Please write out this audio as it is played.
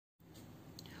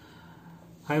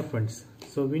Hi friends,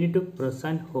 so we need to press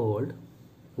and hold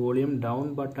volume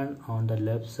down button on the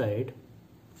left side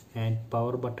and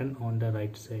power button on the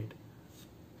right side.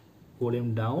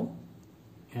 Volume down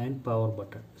and power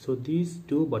button. So these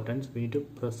two buttons we need to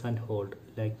press and hold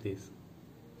like this.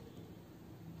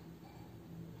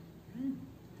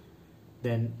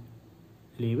 Then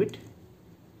leave it.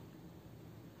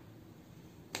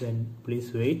 Then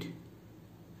please wait.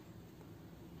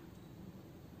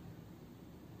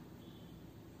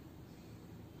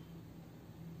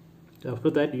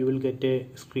 After that you will get a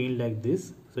screen like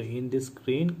this. So in this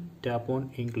screen tap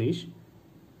on English.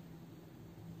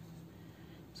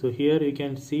 So here you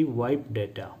can see wipe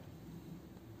data.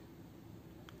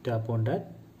 Tap on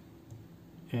that,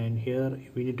 and here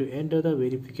we need to enter the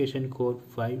verification code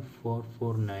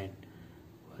 5449.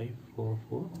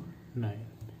 5449.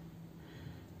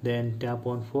 Then tap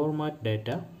on format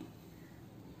data.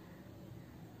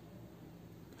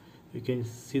 You can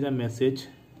see the message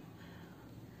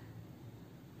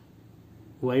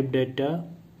wipe data,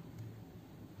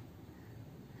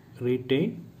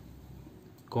 retain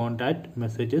contact,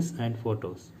 messages and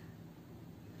photos.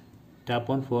 Tap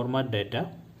on format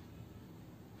data.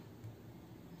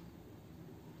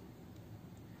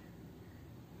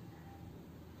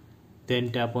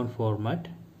 Then tap on format.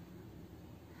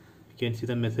 You can see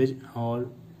the message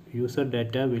all user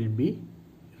data will be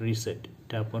reset.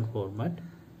 Tap on format.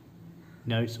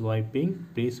 Now it's wiping.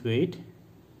 Please wait.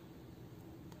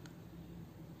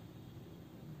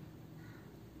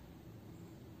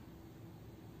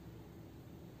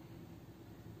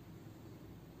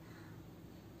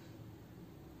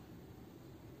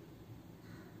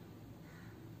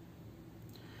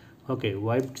 Okay,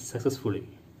 wiped successfully.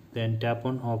 Then tap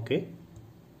on OK.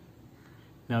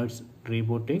 Now it's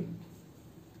rebooting.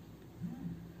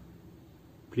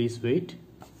 Please wait.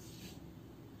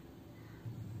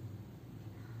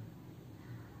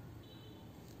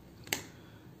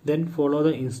 Then follow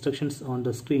the instructions on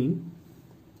the screen.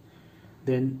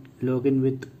 Then log in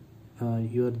with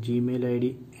your Gmail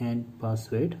ID and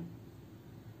password.